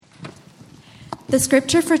The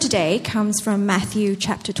scripture for today comes from Matthew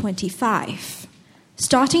chapter 25.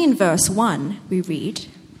 Starting in verse 1, we read,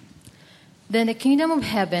 Then the kingdom of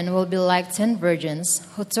heaven will be like 10 virgins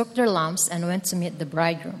who took their lamps and went to meet the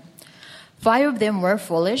bridegroom. 5 of them were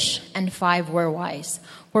foolish, and 5 were wise.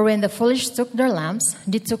 For when the foolish took their lamps,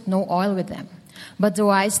 they took no oil with them. But the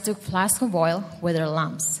wise took flasks of oil with their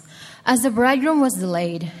lamps. As the bridegroom was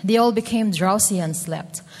delayed, they all became drowsy and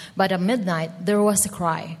slept. But at midnight there was a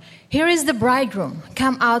cry, "Here is the bridegroom,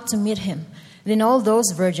 come out to meet him." Then all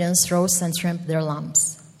those virgins rose and trimmed their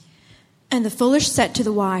lamps. And the foolish said to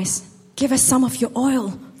the wise, "Give us some of your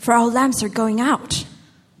oil, for our lamps are going out."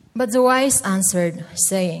 But the wise answered,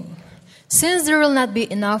 saying, "Since there will not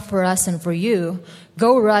be enough for us and for you,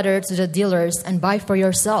 go rather to the dealers and buy for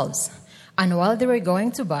yourselves." And while they were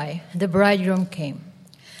going to buy, the bridegroom came.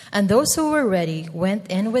 And those who were ready went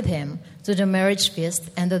in with him to the marriage feast,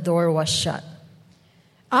 and the door was shut.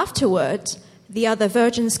 Afterwards, the other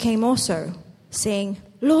virgins came also, saying,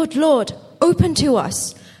 "Lord, Lord, open to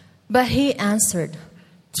us." But he answered,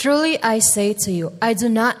 "Truly I say to you, I do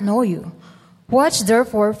not know you. Watch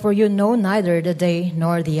therefore, for you know neither the day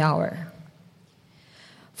nor the hour."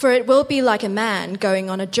 For it will be like a man going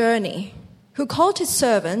on a journey, who called his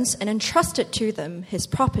servants and entrusted to them his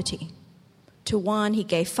property. To one he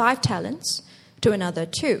gave 5 talents, to another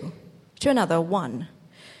 2, to another 1,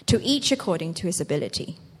 to each according to his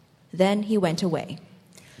ability. Then he went away.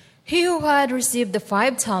 He who had received the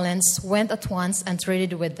 5 talents went at once and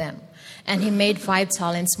traded with them, and he made 5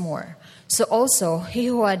 talents more. So also he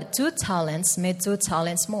who had 2 talents made 2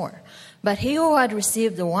 talents more. But he who had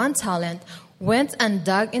received the 1 talent went and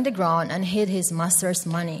dug in the ground and hid his master's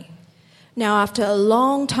money. Now after a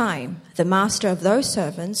long time, the master of those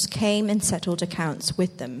servants came and settled accounts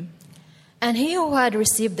with them. And he who had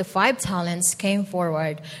received the 5 talents came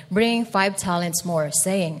forward, bringing 5 talents more,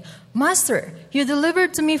 saying, "Master, you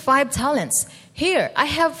delivered to me 5 talents. Here, I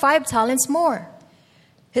have 5 talents more."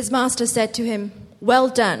 His master said to him, "Well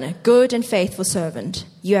done, good and faithful servant.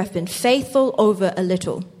 You have been faithful over a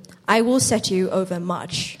little. I will set you over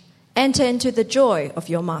much. Enter into the joy of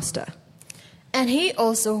your master." And he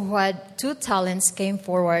also who had 2 talents came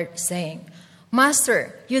forward, saying,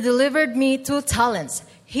 "Master, you delivered me 2 talents.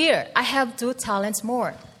 Here, I have 2 talents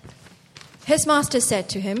more." His master said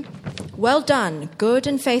to him, "Well done, good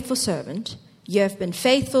and faithful servant. You have been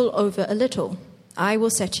faithful over a little. I will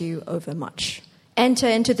set you over much. Enter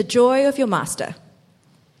into the joy of your master."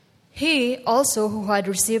 He also who had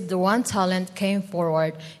received the 1 talent came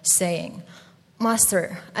forward, saying,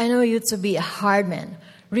 "Master, I know you to be a hard man,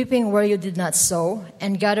 reaping where you did not sow,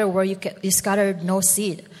 and gather where you scattered no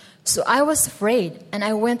seed. So I was afraid, and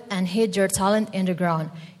I went and hid your talent in the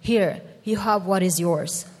ground. Here, you have what is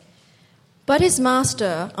yours." But his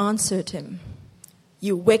master answered him,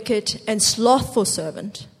 "You wicked and slothful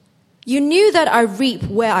servant. You knew that I reap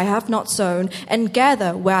where I have not sown, and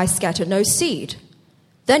gather where I scatter no seed.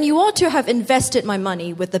 Then you ought to have invested my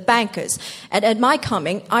money with the bankers, and at my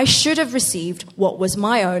coming I should have received what was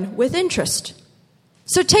my own with interest.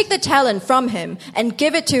 So take the talent from him and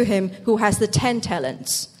give it to him who has the 10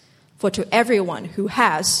 talents. For to everyone who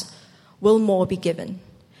has will more be given,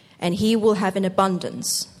 and he will have in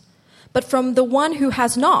abundance. But from the one who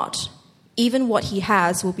has not, even what he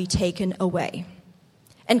has will be taken away.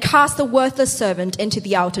 And cast the worthless servant into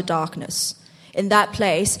the outer darkness. In that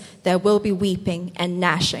place there will be weeping and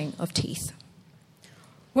gnashing of teeth."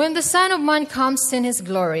 When the Son of Man comes in his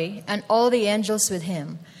glory, and all the angels with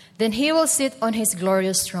him, then he will sit on his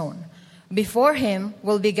glorious throne. Before him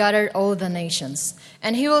will be gathered all the nations,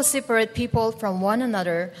 and he will separate people from one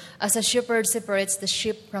another as a shepherd separates the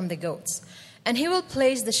sheep from the goats. And he will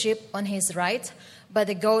place the sheep on his right, but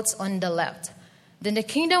the goats on the left. Then the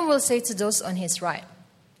kingdom will say to those on his right,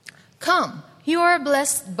 "Come, you are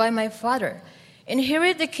blessed by my Father.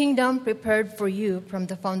 Inherit the kingdom prepared for you from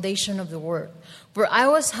the foundation of the world. For I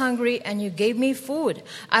was hungry, and you gave me food.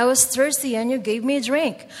 I was thirsty, and you gave me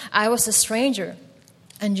drink. I was a stranger,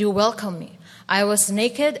 and you welcomed me. I was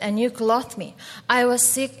naked, and you clothed me. I was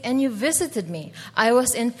sick, and you visited me. I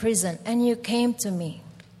was in prison, and you came to me."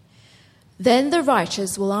 Then the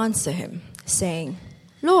righteous will answer him, saying,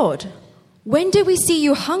 "Lord, when did we see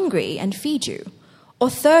you hungry and feed you, or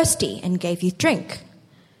thirsty and gave you drink?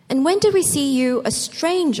 And when did we see you a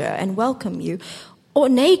stranger and welcome you, or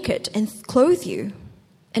naked and clothe you?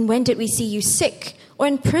 And when did we see you sick or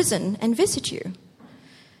in prison and visit you?"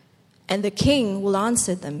 And the king will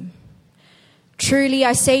answer them, "Truly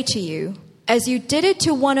I say to you, as you did it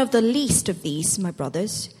to one of the least of these, my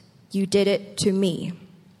brothers, you did it to me."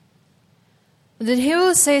 Then he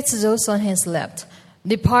will say to those on his left,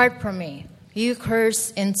 "Depart from me, you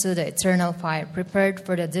cursed into the eternal fire, prepared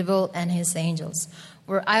for the devil and his angels.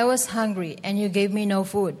 Where I was hungry, and you gave me no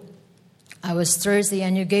food. I was thirsty,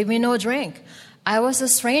 and you gave me no drink. I was a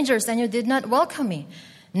stranger, and you did not welcome me.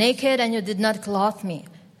 Naked, and you did not clothe me.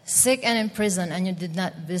 Sick and in prison, and you did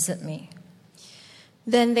not visit me.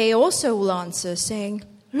 Then they also will answer, saying,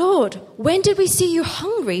 Lord, when did we see you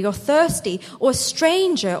hungry or thirsty, or a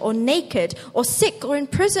stranger, or naked, or sick, or in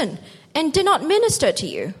prison, and did not minister to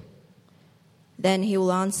you? Then he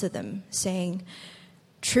will answer them, saying,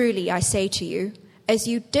 Truly I say to you, as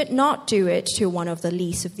you did not do it to one of the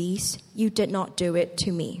least of these, you did not do it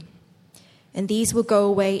to me. And these will go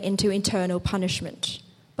away into eternal punishment,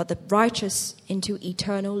 but the righteous into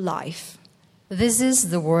eternal life. This is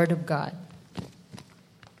the word of God.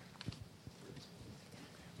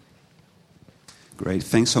 Great.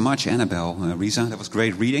 Thanks so much, Annabelle. Risa, that was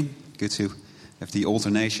great reading. Good to have the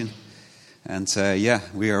alternation. And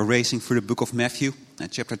we are racing through the book of Matthew,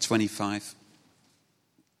 chapter 25.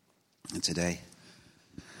 And today,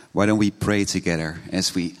 why don't we pray together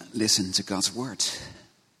as we listen to God's word?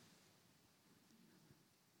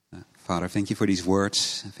 Father, thank you for these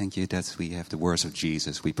words. Thank you that we have the words of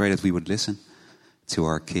Jesus. We pray that we would listen to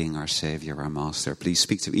our King, our Savior, our Master. Please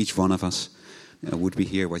speak to each one of us. Would we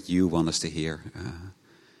hear what you want us to hear,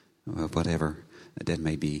 whatever that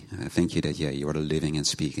may be. Thank you that, you are the living and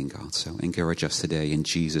speaking God. So encourage us today in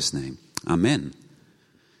Jesus' name. Amen.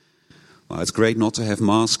 Well, it's great not to have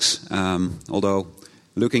masks, although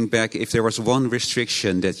looking back, if there was one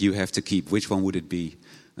restriction that you have to keep, which one would it be?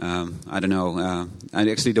 I don't know. And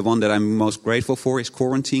actually the one that I'm most grateful for is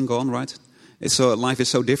quarantine gone, right? Life is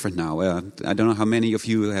so different now. I don't know how many of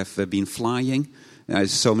you have been flying.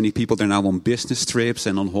 So many people, they're now on business trips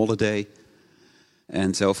and on holiday.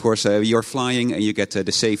 And so, of course, you're flying and you get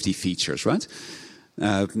the safety features, right?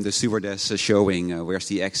 The stewardess showing where's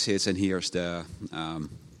the exits and here's the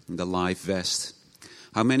life vest.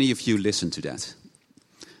 How many of you listen to that?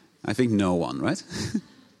 I think no one, right?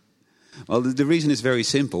 Well, the reason is very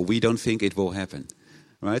simple. We don't think it will happen,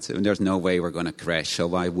 right? And there's no way we're going to crash, so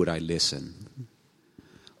why would I listen?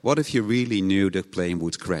 What if you really knew the plane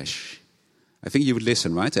would crash? I think you would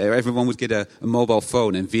listen, right? Everyone would get a mobile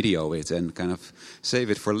phone and video it and kind of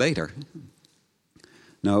save it for later.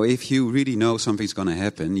 Now, if you really know something's going to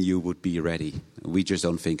happen, you would be ready. We just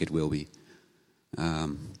don't think it will be.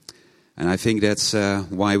 And I think that's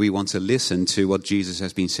why we want to listen to what Jesus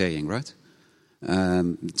has been saying, right?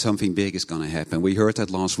 Something big is going to happen. We heard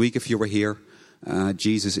that last week if you were here.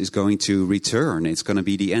 Jesus is going to return. It's going to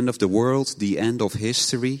be the end of the world, the end of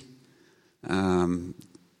history.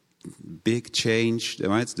 Big change,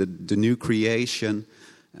 right? The new creation,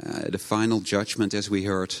 the final judgment, as we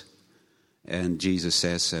heard. And Jesus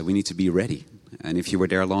says we need to be ready. And if you were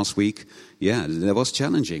there last week, that was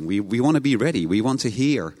challenging. We want to be ready. We want to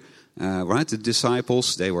hear, right? The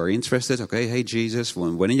disciples, they were interested. Okay, hey Jesus,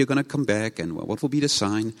 when are you going to come back? And what will be the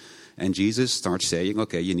sign? And Jesus starts saying,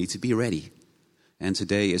 okay, you need to be ready. And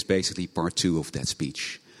today is basically part 2 of that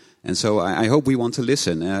speech. And so I hope we want to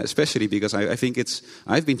listen, especially because I think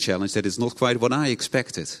I've been challenged that it's not quite what I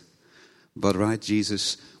expected. But right,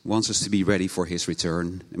 Jesus wants us to be ready for his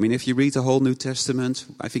return. I mean, if you read the whole New Testament,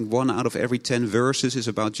 I think 1 out of every 10 verses is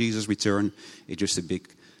about Jesus' return. It's just a big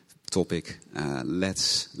topic.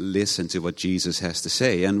 Let's listen to what Jesus has to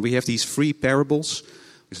say. And we have these 3 parables.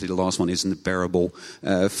 Obviously, the last one isn't a parable.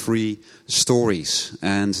 3 stories.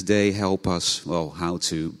 And they help us, how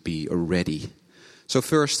to be ready. So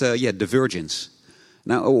first, the virgins.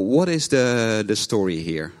 Now, what is the story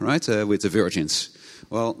here, right, with the virgins?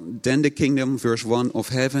 Well, then the kingdom, verse 1, of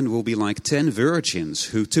heaven will be like 10 virgins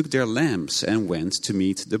who took their lamps and went to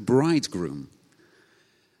meet the bridegroom.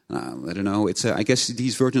 I don't know, I guess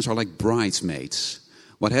these virgins are like bridesmaids.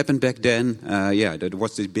 What happened back then, there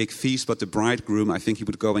was this big feast, but the bridegroom, I think he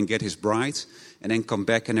would go and get his bride and then come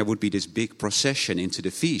back and there would be this big procession into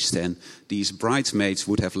the feast. And these bridesmaids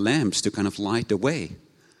would have lamps to kind of light the way.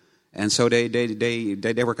 And so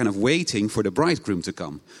they were kind of waiting for the bridegroom to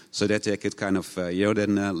come so that they could kind of,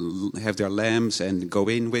 have their lamps and go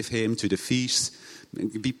in with him to the feast,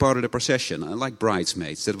 be part of the procession. Like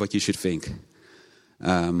bridesmaids, that's what you should think.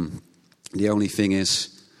 The only thing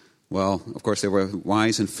is, of course, they were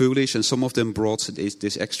wise and foolish, and some of them brought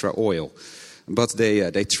this extra oil. But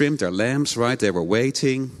they trimmed their lamps, right? They were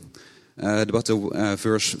waiting.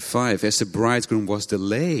 Verse 5, as the bridegroom was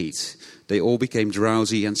delayed, they all became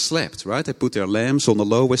drowsy and slept, right? They put their lamps on the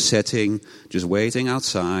lowest setting, just waiting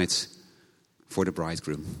outside for the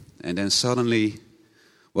bridegroom. And then suddenly,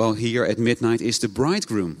 here at midnight is the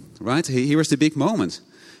bridegroom, right? Here is the big moment.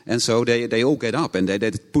 And so they all get up and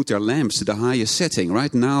they put their lamps to the highest setting.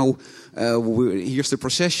 Right now, here's the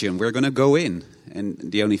procession. We're going to go in. And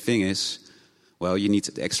the only thing is, well, you need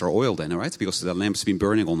extra oil then, right? Because the lamp's been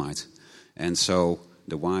burning all night. And so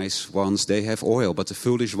the wise ones, they have oil. But the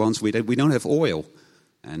foolish ones, we don't have oil.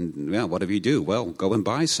 And yeah, what do we do? Well, go and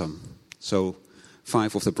buy some. So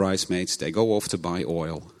 5 of the bridesmaids, they go off to buy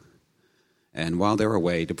oil. And while they're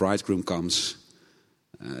away, the bridegroom comes.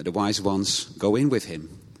 The wise ones go in with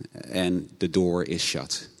him. And the door is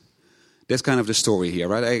shut. That's kind of the story here,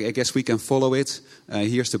 right? I guess we can follow it.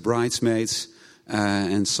 Here's the bridesmaids.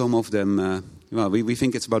 And some of them, we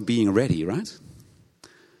think it's about being ready, right?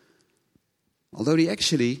 Although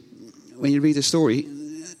when you read the story,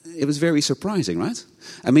 it was very surprising, right?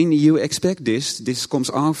 I mean, you expect this. This comes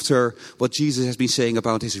after what Jesus has been saying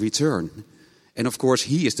about his return. And of course,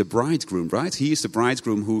 he is the bridegroom, right? He is the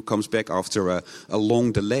bridegroom who comes back after a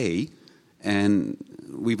long delay. And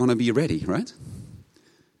we want to be ready, right?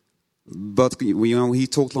 But he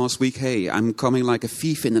talked last week, hey, I'm coming like a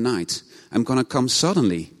thief in the night. I'm going to come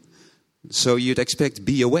suddenly. So you'd expect,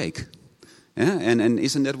 be awake. Yeah? And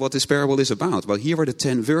isn't that what this parable is about? Well, here were the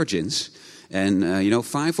 10 virgins. And,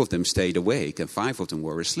 5 of them stayed awake and 5 of them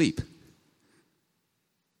were asleep.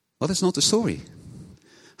 Well, that's not the story.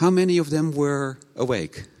 How many of them were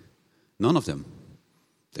awake? None of them.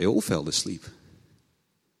 They all fell asleep.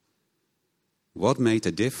 What made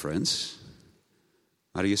the difference?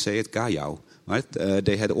 How do you say it? Gajau, right?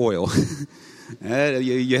 They had oil.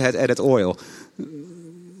 You had added oil.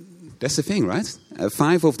 That's the thing, right?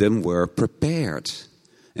 5 of them were prepared,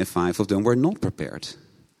 and 5 of them were not prepared.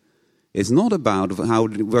 It's not about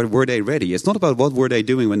were they ready. It's not about what were they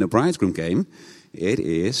doing when the bridegroom came. It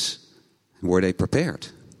is, were they prepared?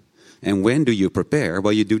 And when do you prepare?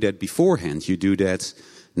 Well, you do that beforehand. You do that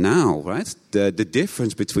now, right? The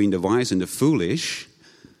difference between the wise and the foolish,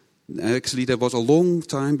 actually, that was a long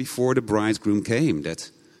time before the bridegroom came,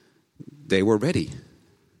 that they were ready.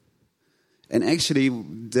 And actually,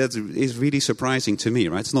 that is really surprising to me,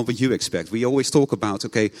 right? It's not what you expect. We always talk about,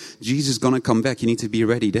 okay, Jesus is going to come back. You need to be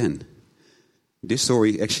ready then. This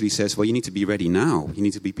story actually says, well, you need to be ready now. You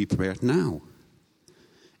need to be prepared now.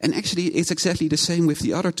 And actually, it's exactly the same with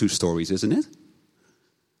the other 2 stories, isn't it?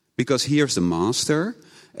 Because here's the master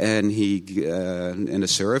and the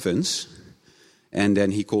servants, and then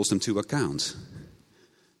he calls them to account.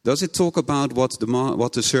 Does it talk about what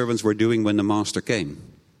the servants were doing when the master came?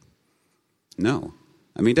 No.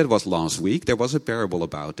 I mean, that was last week. There was a parable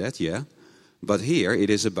about that, yeah. But here it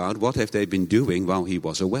is about what have they been doing while he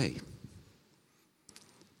was away.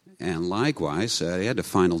 And likewise, the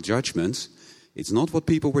final judgment, it's not what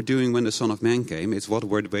people were doing when the Son of Man came, it's what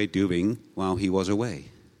were they doing while he was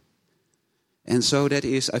away. And so that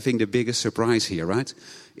is, I think, the biggest surprise here, right?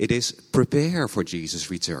 It is prepare for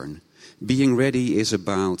Jesus' return. Being ready is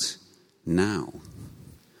about now.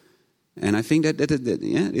 And I think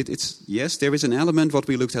it's yes, there is an element what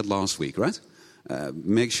we looked at last week, right?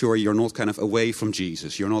 Make sure you're not kind of away from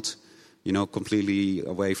Jesus. You're not, completely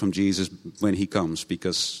away from Jesus when he comes,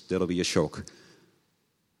 because that'll be a shock.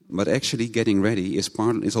 But actually getting ready is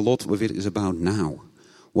a lot of it is about now.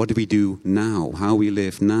 What do we do now? How we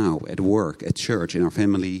live now, at work, at church, in our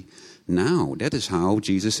family now. That is how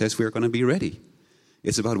Jesus says we're going to be ready.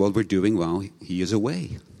 It's about what we're doing while he is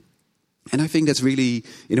away. And I think that's really,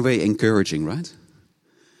 in a way, encouraging, right?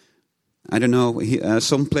 I don't know,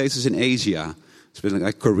 some places in Asia, especially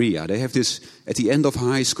like Korea, they have this, at the end of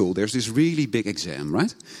high school, there's this really big exam,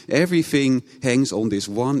 right? Everything hangs on this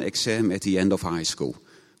one exam at the end of high school.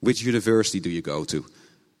 Which university do you go to?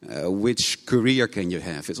 Which career can you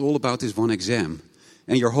have? It's all about this one exam.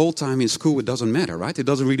 And your whole time in school, it doesn't matter, right? It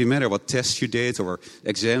doesn't really matter what tests you did or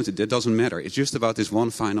exams. It doesn't matter. It's just about this one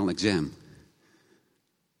final exam.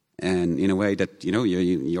 And in a way that,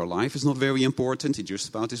 your life is not very important. It's just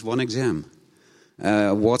about this one exam.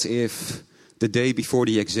 What if the day before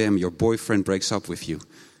the exam, your boyfriend breaks up with you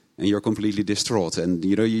and you're completely distraught and,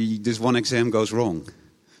 this one exam goes wrong?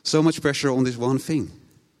 So much pressure on this one thing.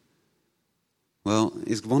 Well,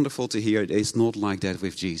 it's wonderful to hear it's not like that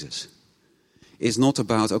with Jesus. It's not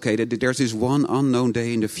about, okay, there's this one unknown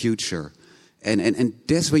day in the future. And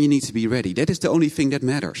that's when you need to be ready. That is the only thing that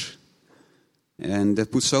matters. And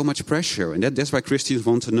that puts so much pressure. And that's why Christians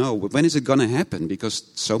want to know, when is it going to happen? Because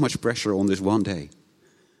so much pressure on this one day.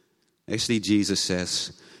 Actually, Jesus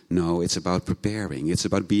says, no, it's about preparing. It's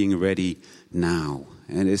about being ready now.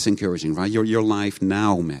 And it's encouraging, right? Your life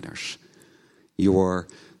now matters. Your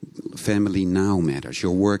family now matters.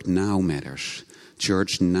 Your work now matters.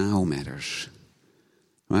 Church now matters.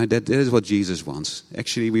 Right? That is what Jesus wants.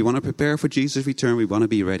 Actually, we want to prepare for Jesus' return. We want to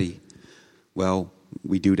be ready. Well,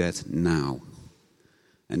 we do that now.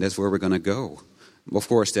 And that's where we're going to go. Of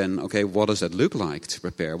course, then, okay, what does that look like to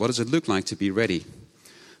prepare? What does it look like to be ready?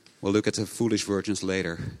 We'll look at the foolish virgins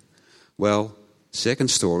later. Well, second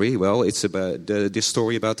story, it's about this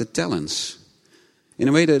story about the talents. In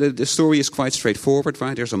a way, the story is quite straightforward,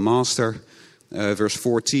 right? There's a master. Verse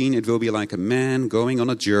 14, it will be like a man going on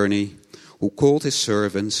a journey who called his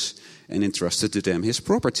servants and entrusted to them his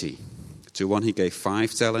property. To one he gave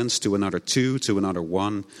 5 talents, to another 2, to another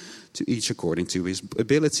 1, to each according to his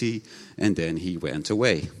ability, and then he went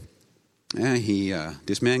away.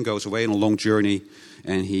 This man goes away on a long journey,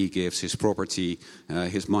 and he gives his property,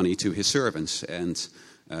 his money to his servants. And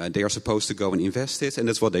they are supposed to go and invest it, and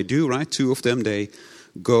that's what they do, right? 2 of them, they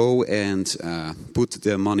go and put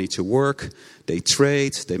their money to work. They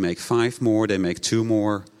trade, they make 5 more, they make 2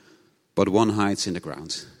 more, but 1 hides in the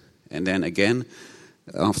ground. And then again,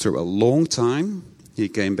 after a long time, he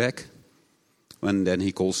came back, and then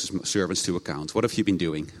he calls his servants to account. What have you been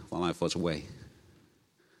doing while I was away?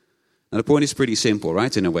 Now the point is pretty simple,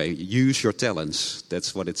 right, in a way. Use your talents,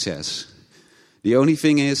 that's what it says. The only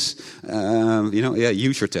thing is,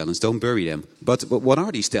 use your talents, don't bury them. But what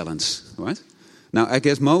are these talents, right? Now, I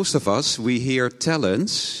guess most of us, we hear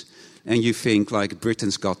talents, and you think like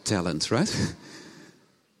Britain's Got Talent, right?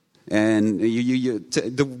 And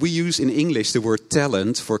we use in English the word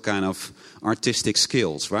talent for kind of artistic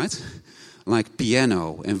skills, right? Like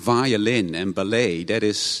piano and violin and ballet. That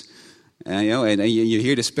is, and you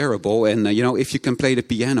hear this parable, and if you can play the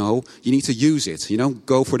piano, you need to use it.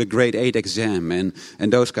 Go for the grade 8 exam and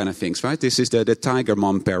those kind of things, right? This is the Tiger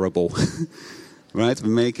Mom parable, right?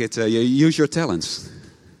 Make it use your talents.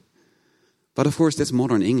 But of course, that's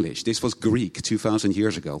modern English. This was Greek 2,000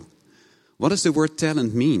 years ago. What does the word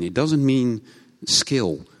talent mean? It doesn't mean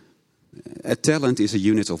skill. A talent is a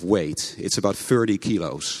unit of weight. It's about 30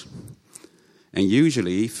 kilos. And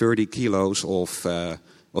usually 30 kilos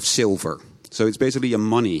of silver. So it's basically a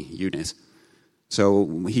money unit.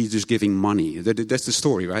 So he's just giving money. That's the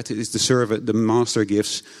story, right? It's the master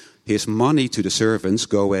gives his money to the servants.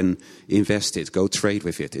 Go and invest it. Go trade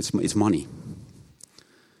with it. It's money.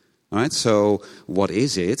 All right, so what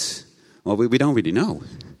is it? Well, we don't really know.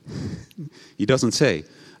 He doesn't say.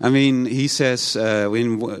 I mean, he says,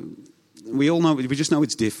 we all know, we just know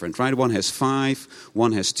it's different, right? One has 5,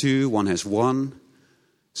 one has 2, one has 1.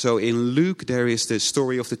 So in Luke, there is the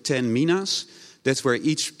story of the 10 minas. That's where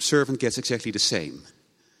each servant gets exactly the same.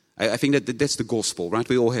 I think that's the gospel, right?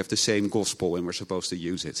 We all have the same gospel and we're supposed to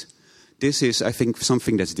use it. This is, I think,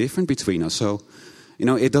 something that's different between us. So,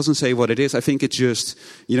 it doesn't say what it is. I think it's just,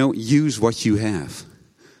 use what you have.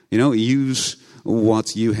 Use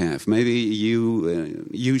what you have. Maybe you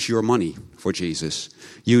use your money for Jesus.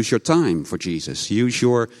 Use your time for Jesus. Use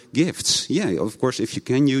your gifts. Yeah, of course, if you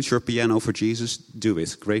can use your piano for Jesus, do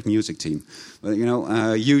it. Great music team. But,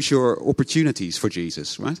 use your opportunities for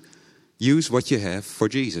Jesus, right? Use what you have for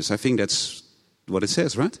Jesus. I think that's what it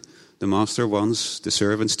says, right? The master wants the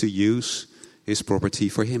servants to use his property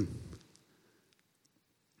for him.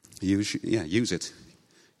 Use it.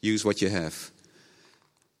 Use what you have.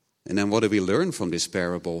 And then what do we learn from this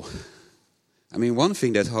parable? I mean, one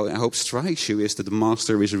thing that I hope strikes you is that the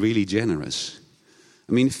master is really generous.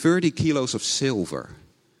 I mean, 30 kilos of silver.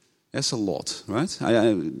 That's a lot, right?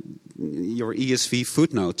 Your ESV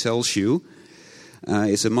footnote tells you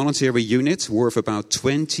it's a monetary unit worth about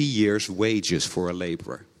 20 years' wages for a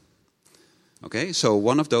laborer. Okay, so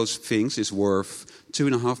one of those things is worth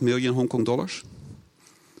 2.5 million Hong Kong dollars.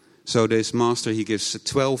 So this master, he gives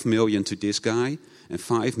 12 million to this guy, and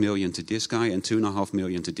 5 million to this guy, and 2.5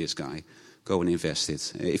 million to this guy. Go and invest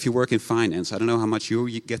it. If you work in finance, I don't know how much you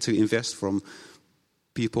get to invest from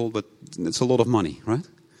people, but it's a lot of money, right?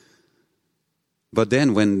 But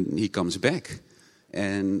then when he comes back,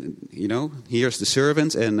 and, here's the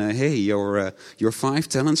servant, and hey, your 5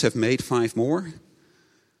 talents have made 5 more.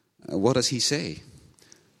 What does he say?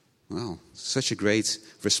 Well, such a great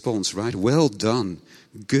response, right? Well done,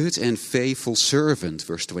 good and faithful servant,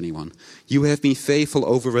 verse 21. You have been faithful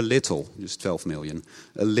over a little, just 12 million,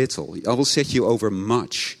 a little. I will set you over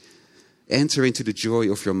much. Enter into the joy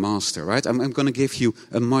of your master, right? I'm going to give you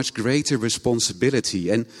a much greater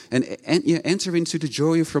responsibility. And enter into the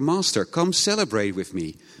joy of your master. Come celebrate with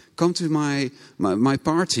me. Come to my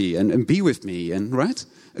party and be with me, and right?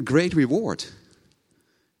 A great reward.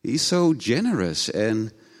 He's so generous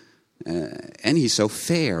and he's so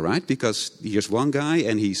fair, right? Because here's one guy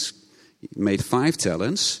and he's made 5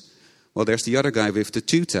 talents. Well, there's the other guy with the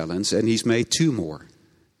 2 talents and he's made 2 more.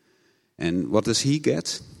 And what does he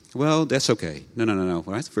get? Well, that's okay. No.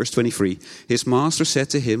 Right? Verse 23. His master said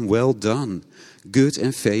to him, well done, good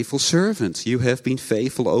and faithful servant. You have been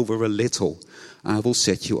faithful over a little. I will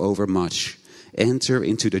set you over much. Enter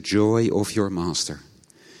into the joy of your master.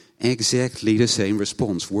 Exactly the same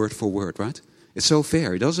response, word for word, right? It's so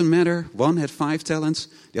fair. It doesn't matter. One had 5 talents,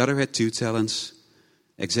 the other had 2 talents.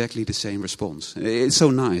 Exactly the same response. It's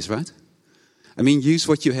so nice, right? I mean, use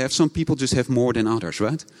what you have. Some people just have more than others,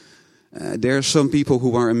 right? There are some people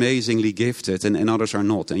who are amazingly gifted and others are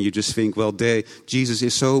not. And you just think, well, Jesus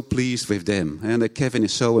is so pleased with them. And Kevin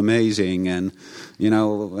is so amazing. And,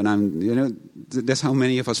 that's how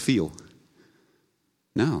many of us feel.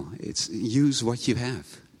 No, it's use what you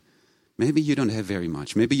have. Maybe you don't have very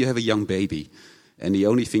much. Maybe you have a young baby. And the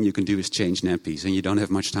only thing you can do is change nappies. And you don't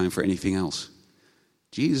have much time for anything else.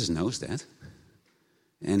 Jesus knows that.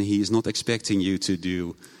 And he is not expecting you to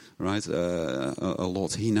do... right, a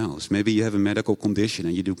lot. He knows. Maybe you have a medical condition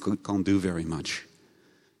and you can't do very much.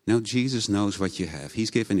 No, Jesus knows what you have.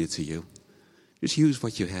 He's given it to you. Just use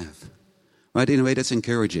what you have. Right, in a way that's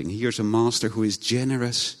encouraging. Here's a master who is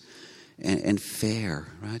generous and fair,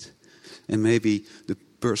 right? And maybe the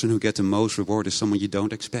person who gets the most reward is someone you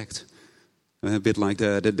don't expect. A bit like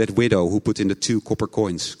that widow who put in the 2 copper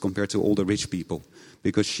coins compared to all the rich people.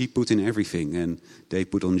 Because she put in everything and they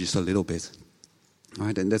put on just a little bit.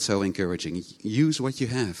 Right, and that's so encouraging. Use what you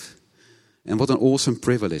have. And what an awesome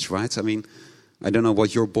privilege, right? I mean, I don't know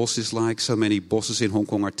what your boss is like. So many bosses in Hong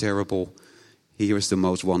Kong are terrible. Here is the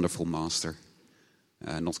most wonderful master.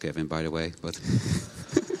 Not Kevin, by the way, but...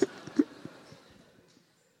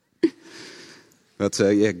 but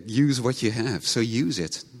use what you have. So use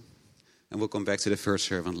it. And we'll come back to the first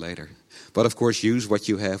servant later. But of course, use what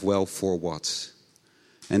you have well for what?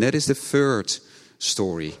 And that is the third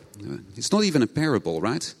story. It's not even a parable,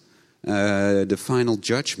 right? The final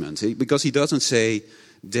judgment. Because he doesn't say,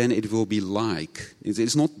 then it will be like.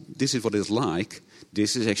 It's not, this is what it's like.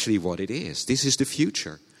 This is actually what it is. This is the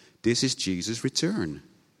future. This is Jesus' return.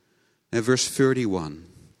 Verse 31.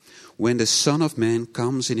 When the Son of Man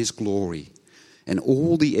comes in his glory, and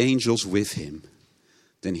all the angels with him,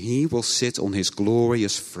 then he will sit on his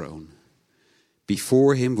glorious throne.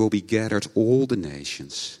 Before him will be gathered all the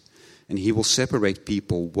nations. And he will separate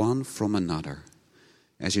people one from another,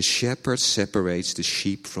 as a shepherd separates the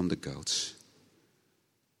sheep from the goats.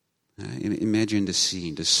 Imagine the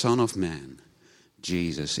scene, the Son of Man,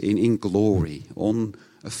 Jesus, in glory, on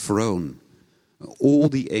a throne, all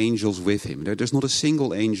the angels with him. There's not a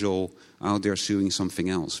single angel out there doing something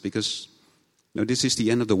else, because this is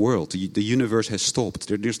the end of the world. The universe has stopped.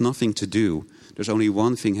 There's nothing to do. There's only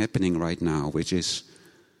one thing happening right now, which is,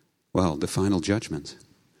 the final judgment.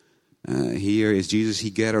 Here is Jesus. He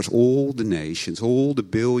gathers all the nations, all the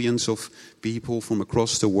billions of people from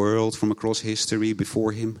across the world, from across history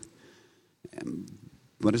before him.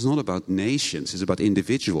 But it's not about nations, it's about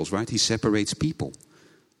individuals, right? He separates people.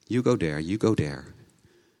 You go there, you go there.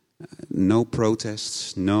 No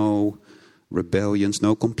protests, no rebellions,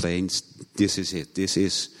 no complaints. This is it. This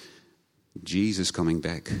is Jesus coming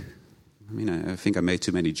back. I mean, I think I made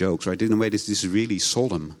too many jokes, right? In a way, this is really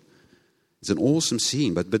solemn. It's an awesome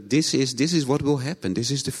scene, but this is what will happen. This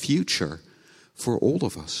is the future for all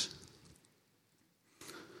of us.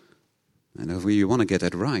 And we want to get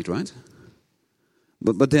that right?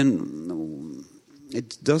 But then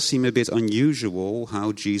it does seem a bit unusual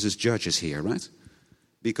how Jesus judges here, right?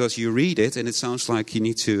 Because you read it and it sounds like you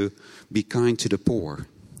need to be kind to the poor.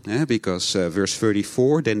 Because verse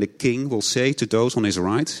 34, then the king will say to those on his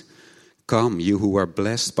right, come, you who are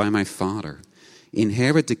blessed by my Father,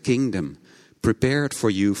 inherit the kingdom prepared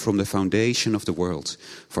for you from the foundation of the world.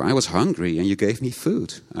 For I was hungry, and you gave me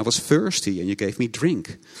food. I was thirsty, and you gave me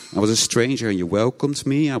drink. I was a stranger, and you welcomed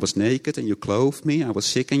me. I was naked, and you clothed me. I was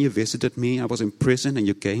sick, and you visited me. I was in prison, and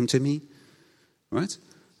you came to me. Right?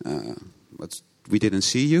 But we didn't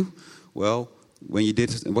see you. Well, when you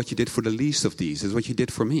did what you did for the least of these is what you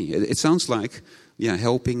did for me. It sounds like,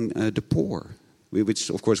 helping the poor.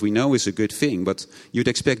 Which, of course, we know is a good thing. But you'd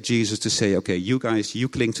expect Jesus to say, okay, you guys, you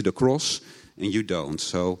cling to the cross, and you don't.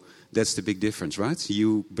 So that's the big difference, right?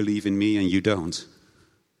 You believe in me and you don't.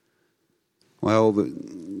 Well,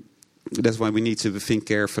 that's why we need to think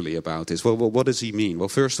carefully about this. Well, what does he mean? Well,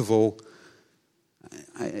 first of all,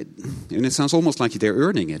 and it sounds almost like they're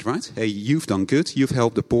earning it, right? Hey, you've done good, you've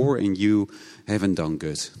helped the poor, and you haven't done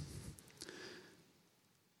good.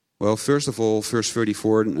 Well, first of all, verse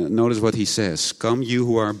 34, notice what he says. Come, you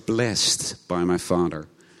who are blessed by my Father.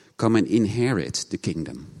 Come and inherit the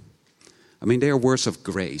kingdom. I mean, they are words of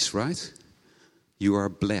grace, right? You are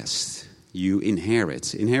blessed. You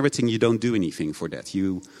inherit. Inheriting, you don't do anything for that.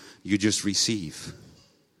 You just receive.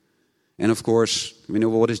 And of course, we know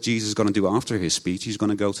what is Jesus going to do after his speech? He's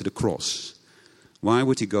going to go to the cross. Why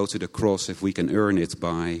would he go to the cross if we can earn it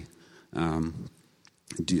by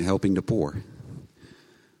helping the poor?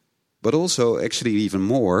 But also, actually even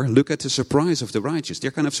more, look at the surprise of the righteous.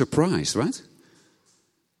 They're kind of surprised, right?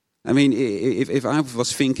 I mean, if I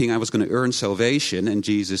was thinking I was going to earn salvation and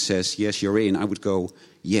Jesus says, yes, you're in, I would go,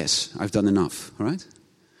 yes, I've done enough, all right?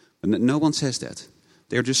 But no one says that.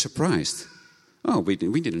 They're just surprised. Oh, we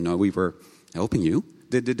didn't know we were helping you.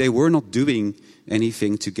 They were not doing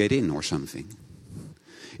anything to get in or something.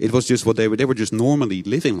 It was just what they were just normally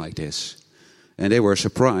living like this. And they were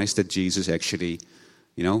surprised that Jesus actually,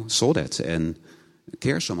 saw that and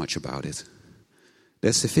cared so much about it.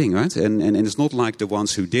 That's the thing, right? And it's not like the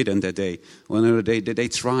ones who didn't, that they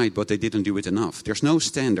tried, but they didn't do it enough. There's no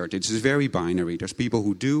standard. It's very binary. There's people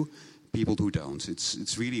who do, people who don't.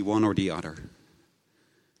 It's really one or the other.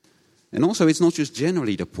 And also, it's not just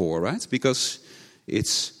generally the poor, right? Because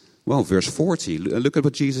it's, verse 40. Look at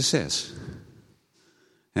what Jesus says.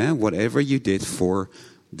 Whatever you did for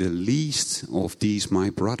the least of these my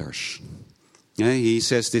brothers. He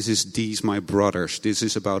says this is these my brothers. This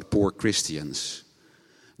is about poor Christians.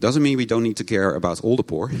 Doesn't mean we don't need to care about all the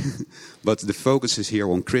poor, but the focus is here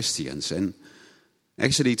on Christians. And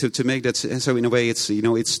actually, to make that so, in a way,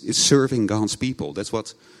 it's serving God's people. That's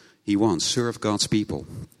what he wants: serve God's people.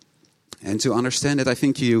 And to understand it, I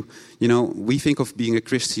think we think of being a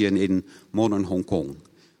Christian in modern Hong Kong,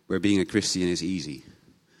 where being a Christian is easy.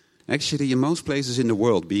 Actually, in most places in the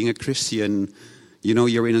world, being a Christian,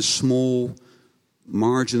 you're in a small,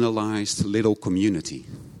 marginalized little community.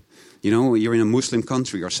 You're in a Muslim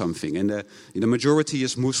country or something, and the majority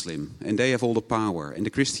is Muslim, and they have all the power, and the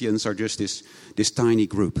Christians are just this tiny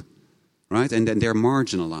group, right? And then they're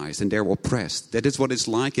marginalized, and they're oppressed. That is what it's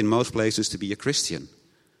like in most places to be a Christian.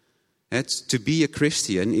 To be a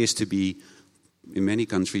Christian is to be, in many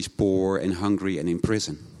countries, poor and hungry and in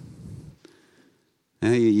prison.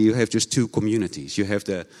 You have just two communities. You have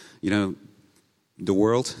the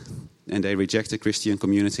world, and they reject the Christian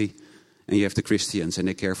community. And you have the Christians, and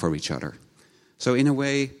they care for each other. So in a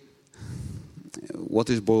way, what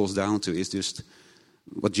this boils down to is just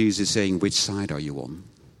what Jesus is saying: which side are you on?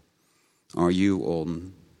 Are you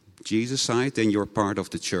on Jesus' side? Then you're part of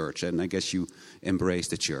the church, and I guess you embrace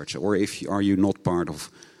the church. Or are you not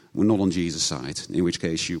not on Jesus' side? In which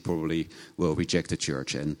case you probably will reject the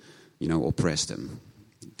church and oppress them.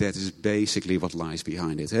 That is basically what lies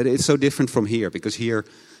behind it. It's so different from here, because here,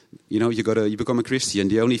 you become a Christian.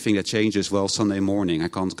 The only thing that changes, Sunday morning, I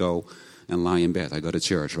can't go and lie in bed. I go to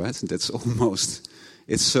church, right? That's almost,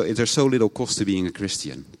 there's so little cost to being a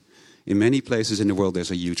Christian. In many places in the world,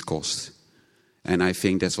 there's a huge cost. And I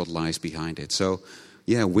think that's what lies behind it. So,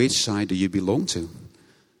 which side do you belong to?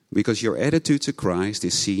 Because your attitude to Christ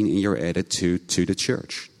is seen in your attitude to the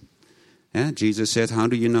church. Jesus said, how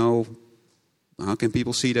do you know, how can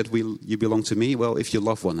people see that you belong to me? Well, if you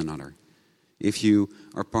love one another. If you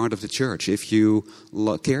are part of the church, if you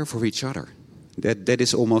care for each other,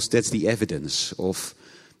 that's the evidence of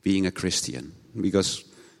being a Christian. Because,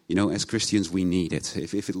 as Christians, we need it.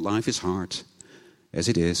 If life is hard, as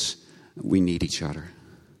it is, we need each other.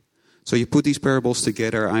 So you put these parables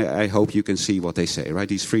together, I hope you can see what they say, right?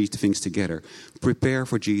 These three things together. Prepare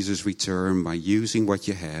for Jesus' return by using what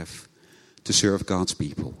you have to serve God's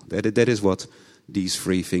people. That is what these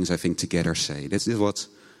three things, I think, together say. That is what...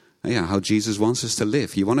 how Jesus wants us to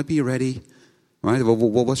live. You want to be ready, right?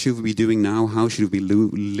 What should we be doing now? How should we be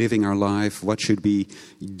living our life? What should we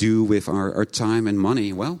do with our time and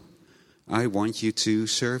money? Well, I want you to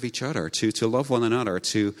serve each other, to love one another,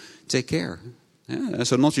 to take care.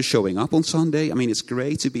 So not just showing up on Sunday. I mean, it's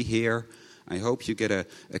great to be here. I hope you get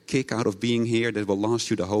a kick out of being here that will last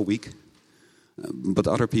you the whole week. But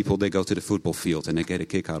other people, they go to the football field and they get a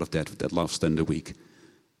kick out of that lasts them the week.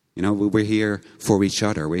 We're here for each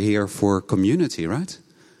other. We're here for community, right?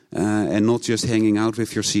 And not just hanging out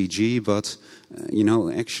with your CG, but,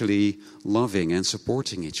 actually loving and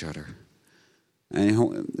supporting each other. And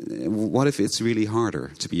what if it's really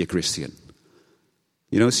harder to be a Christian?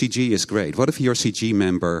 CG is great. What if your CG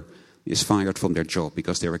member is fired from their job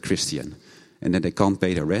because they're a Christian, and then they can't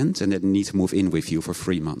pay the rent, and they need to move in with you for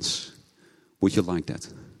 3 months? Would you like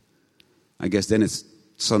that? I guess then it's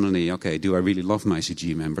suddenly, okay, do I really love my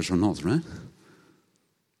CG members or not, right?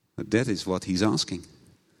 But that is what he's asking.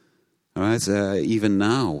 All right, even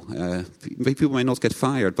now, people may not get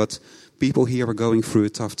fired, but people here are going through a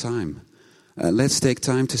tough time. Let's take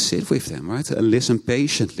time to sit with them, right? Listen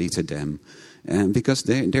patiently to them, because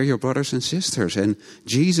they're your brothers and sisters, and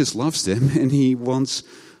Jesus loves them, and he wants,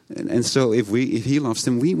 and so if he loves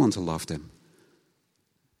them, we want to love them.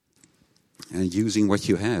 and using what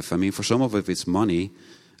you have. I mean, for some of it, it's money.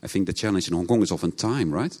 I think the challenge in Hong Kong is often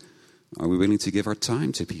time, right? Are we willing to give our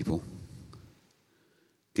time to people?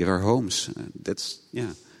 Give our homes?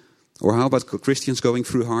 Yeah. Or how about Christians going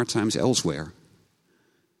through hard times elsewhere?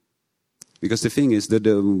 Because the thing is that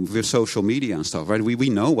with social media and stuff, right? We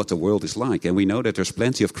know what the world is like, and we know that there's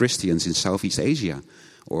plenty of Christians in Southeast Asia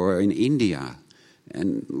or in India,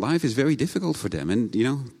 and life is very difficult for them.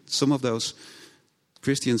 And some of those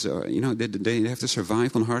Christians are, they have to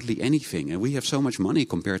survive on hardly anything, and we have so much money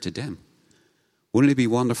compared to them. Wouldn't it be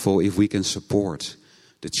wonderful if we can support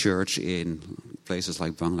the church in places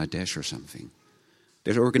like Bangladesh or something?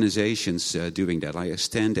 There's organizations doing that, like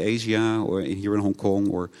Stand Asia, or here in Hong Kong,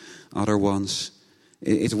 or other ones.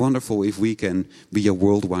 It's wonderful if we can be a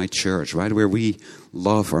worldwide church, right, where we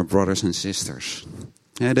love our brothers and sisters.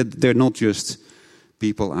 And that they're not just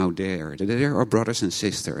people out there. They're our brothers and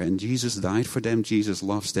sisters, and Jesus died for them. Jesus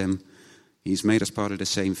loves them. He's made us part of the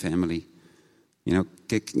same family.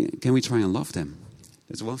 Can we try and love them?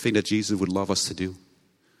 That's one thing that Jesus would love us to do.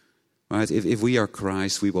 Right? If we are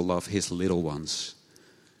Christ, we will love his little ones.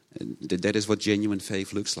 That is what genuine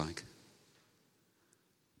faith looks like.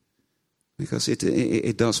 Because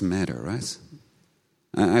it does matter, right?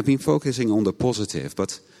 I've been focusing on the positive,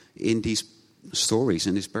 but in these stories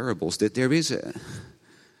and these parables, that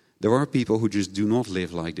there are people who just do not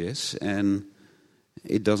live like this, and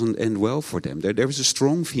it doesn't end well for them. There is a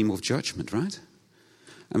strong theme of judgment, right?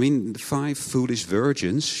 I mean, the 5 foolish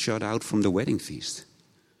virgins shut out from the wedding feast.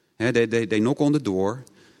 They knock on the door,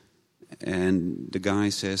 and the guy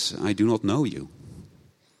says, "I do not know you."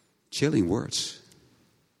 Chilling words.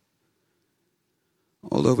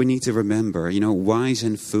 Although we need to remember, wise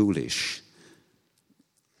and foolish.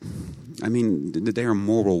 I mean, they are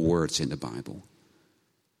moral words in the Bible.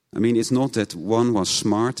 I mean, it's not that one was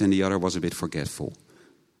smart and the other was a bit forgetful.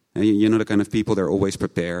 And the kind of people, they're always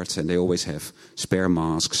prepared, and they always have spare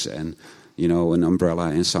masks and, an umbrella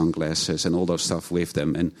and sunglasses and all those stuff with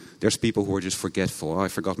them. And there's people who are just forgetful. "Oh, I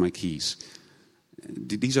forgot my keys."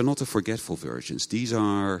 These are not the forgetful versions. These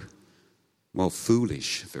are,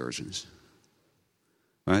 foolish versions.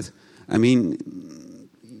 Right? I mean,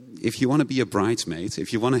 if you want to be a bridesmaid,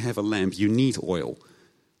 if you want to have a lamp, you need oil.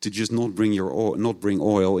 To just not bring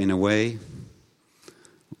oil in a way,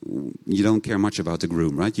 you don't care much about the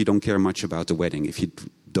groom, right? You don't care much about the wedding if you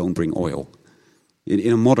don't bring oil.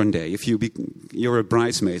 In a modern day, if you're a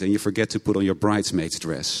bridesmaid and you forget to put on your bridesmaid's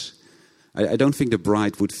dress, I don't think the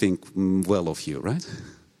bride would think well of you, right?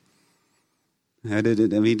 I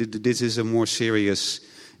mean, this is a more serious.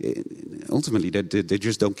 Ultimately, they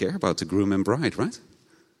just don't care about the groom and bride, right?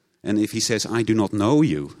 And if he says, "I do not know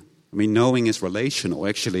you," I mean, knowing is relational.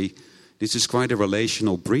 Actually, this is quite a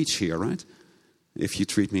relational breach here, right? If you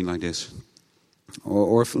treat me like this.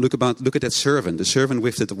 Or look at that servant, the servant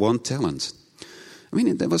with the 1 talent. I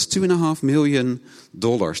mean, that was $2.5 million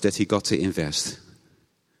that he got to invest.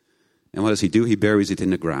 And what does he do? He buries it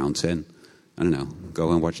in the ground and, I don't know,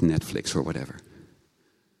 go and watch Netflix or whatever.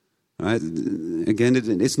 Right? Again,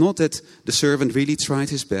 it's not that the servant really tried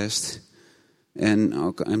his best. And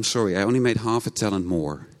I'm sorry, I only made half a talent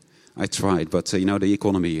more. I tried, but the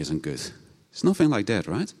economy isn't good. It's nothing like that,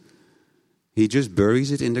 right? He just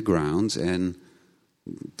buries it in the ground and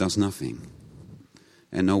does nothing.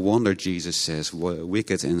 And no wonder Jesus says,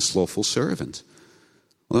 "Wicked and slothful servant."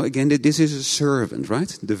 Well, again, this is a servant,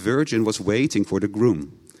 right? The virgin was waiting for the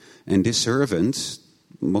groom. And this servant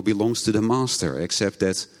belongs to the master, except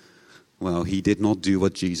that, he did not do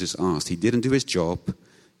what Jesus asked. He didn't do his job.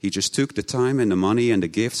 He just took the time and the money and the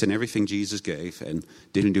gifts and everything Jesus gave and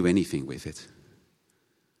didn't do anything with it.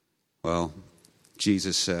 Well,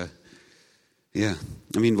 Jesus, I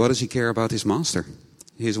mean, what does he care about his master?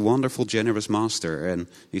 His wonderful, generous master. And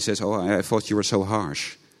he says, "Oh, I thought you were so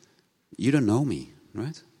harsh." You don't know me,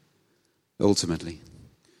 right? Ultimately.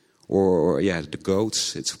 Or the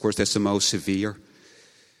goats. Of course, that's the most severe.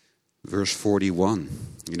 Verse 41,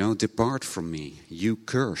 "Depart from me, you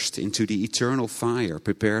cursed, into the eternal fire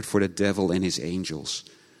prepared for the devil and his angels."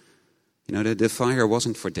 The fire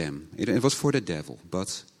wasn't for them. It was for the devil.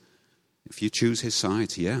 But if you choose his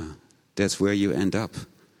side, that's where you end up.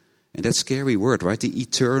 And that scary word, right? The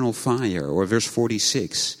eternal fire. Or verse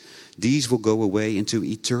 46, "These will go away into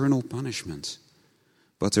eternal punishment,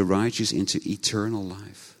 but the righteous into eternal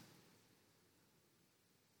life."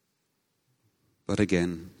 But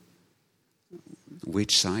again,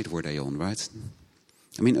 which side were they on, right?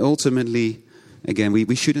 I mean, ultimately, again,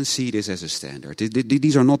 we shouldn't see this as a standard.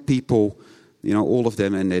 These are not people, all of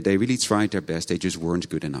them, and they really tried their best. They just weren't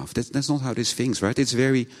good enough. That's not how this thinks, right? It's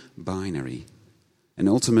very binary. And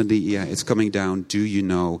ultimately, it's coming down, do you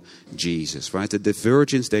know Jesus, right? The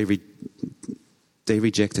virgins, they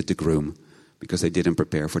rejected the groom because they didn't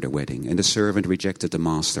prepare for the wedding. And the servant rejected the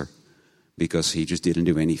master because he just didn't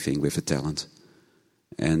do anything with the talent.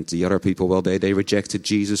 And the other people, well, they rejected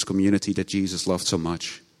Jesus' community that Jesus loved so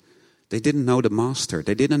much. They didn't know the master.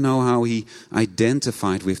 They didn't know how he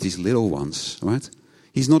identified with these little ones, right?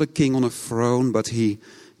 He's not a king on a throne, but he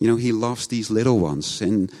loves these little ones.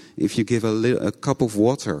 And if you give a cup of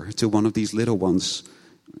water to one of these little ones,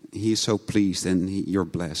 he is so pleased and you're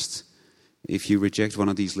blessed. If you reject one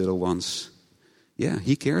of these little ones,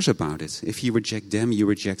 he cares about it. If you reject them, you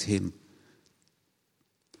reject him.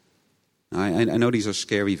 I know these are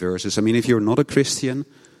scary verses. I mean, if you're not a Christian,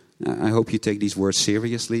 I hope you take these words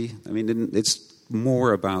seriously. I mean, it's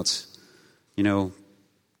more about,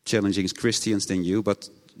 challenging Christians than you, but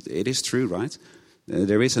it is true, right?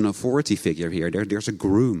 There is an authority figure here. There's a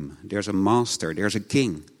groom, there's a master, there's a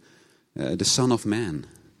king, the Son of Man.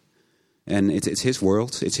 And it's his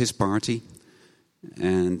world, it's his party.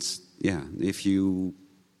 And if you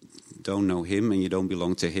don't know him and you don't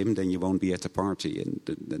belong to him, then you won't be at the party. And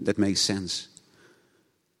that makes sense.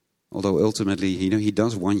 Although ultimately, he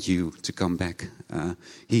does want you to come back.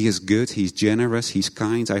 He is good, he's generous, he's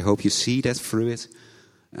kind. I hope you see that through it.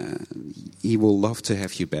 He will love to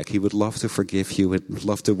have you back. He would love to forgive you. He would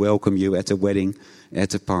love to welcome you at the wedding,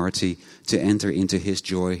 at the party, to enter into his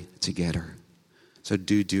joy together. So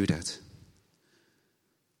do that.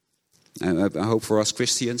 I hope for us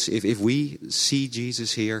Christians, if we see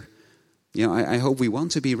Jesus here, I hope we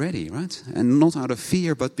want to be ready, right? And not out of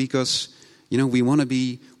fear, but because, we want to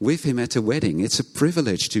be with him at the wedding. It's a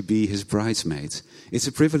privilege to be his bridesmaid. It's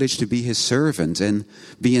a privilege to be his servant and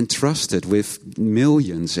be entrusted with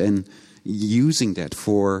millions and using that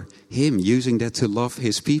for him, using that to love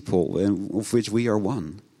his people, of which we are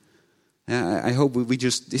one. I hope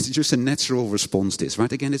it's just a natural response, this,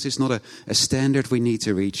 right? Again, this is not a standard we need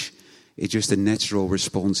to reach. It's just a natural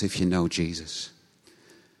response if you know Jesus.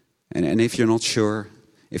 And if you're not sure,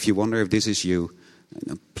 if you wonder if this is you,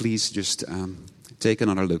 please just take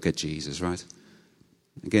another look at Jesus, right?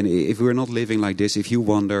 Again, if we're not living like this, if you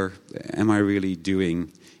wonder, am I really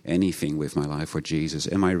doing anything with my life for Jesus?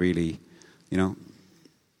 Am I really,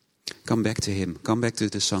 come back to him. Come back to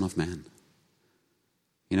the Son of Man.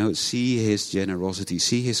 See his generosity,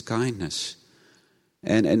 see his kindness.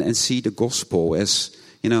 And see the gospel as,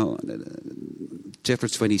 chapter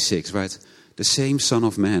 26, right? The same Son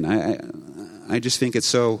of Man. I just think it's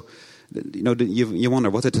so, you wonder,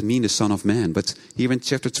 what did it mean, the Son of Man? But here in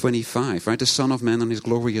chapter 25, right, the Son of Man on his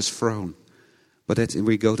glorious throne. But then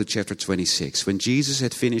we go to chapter 26. When Jesus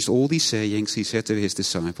had finished all these sayings, he said to his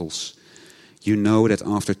disciples, you know that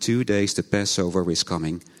after 2 days the Passover is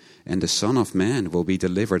coming, and the Son of Man will be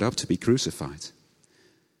delivered up to be crucified.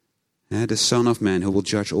 The Son of Man who will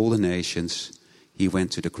judge all the nations, he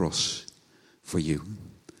went to the cross for you.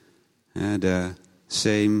 The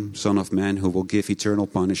same Son of Man who will give eternal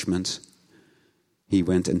punishment, he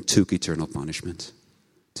went and took eternal punishment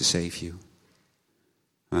to save you.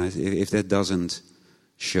 Right? If that doesn't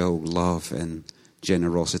show love and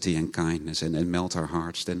generosity and kindness and melt our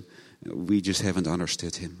hearts, then we just haven't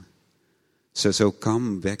understood him. So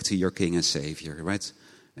come back to your King and Savior, right?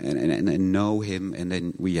 And know him, and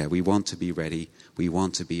then we want to be ready. We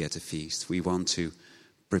want to be at the feast. We want to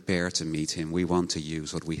prepare to meet him. We want to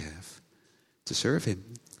use what we have to serve him.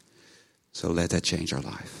 So let that change our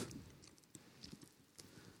life.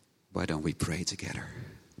 Why don't we pray together?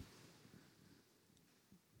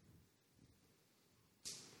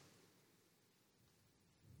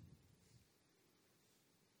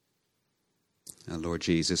 And Lord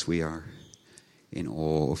Jesus, we are in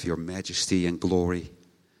awe of your majesty and glory,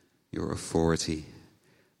 your authority,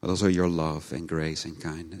 but also your love and grace and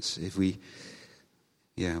kindness. If we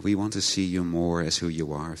want to see you more as who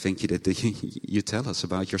you are. Thank you that you tell us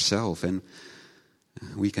about yourself and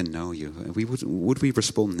we can know you. Would we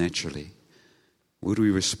respond naturally? Would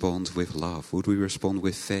we respond with love? Would we respond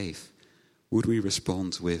with faith? Would we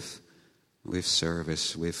respond with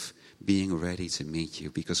service, with being ready to meet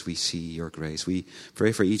you because we see your grace? We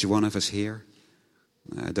pray for each one of us here.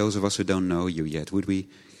 Those of us who don't know you yet, would we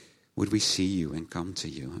see you and come to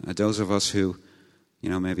you? Those of us who,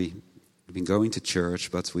 maybe been going to church,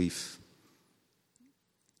 but we've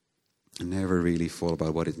never really thought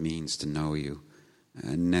about what it means to know you,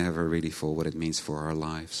 and never really thought what it means for our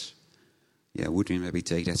lives. Would we maybe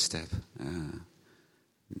take that step?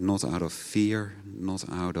 Not out of fear, not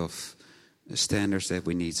out of standards that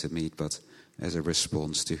we need to meet, but as a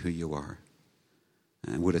response to who you are.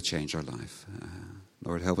 And would it change our life?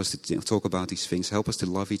 Lord, help us to talk about these things. Help us to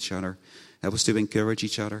love each other. Help us to encourage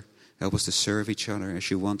each other. Help us to serve each other as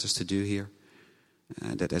you want us to do here.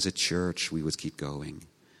 That as a church we would keep going.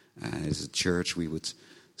 As a church we would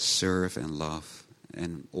serve and love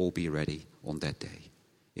and all be ready on that day.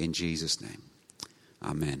 In Jesus' name.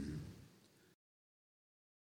 Amen.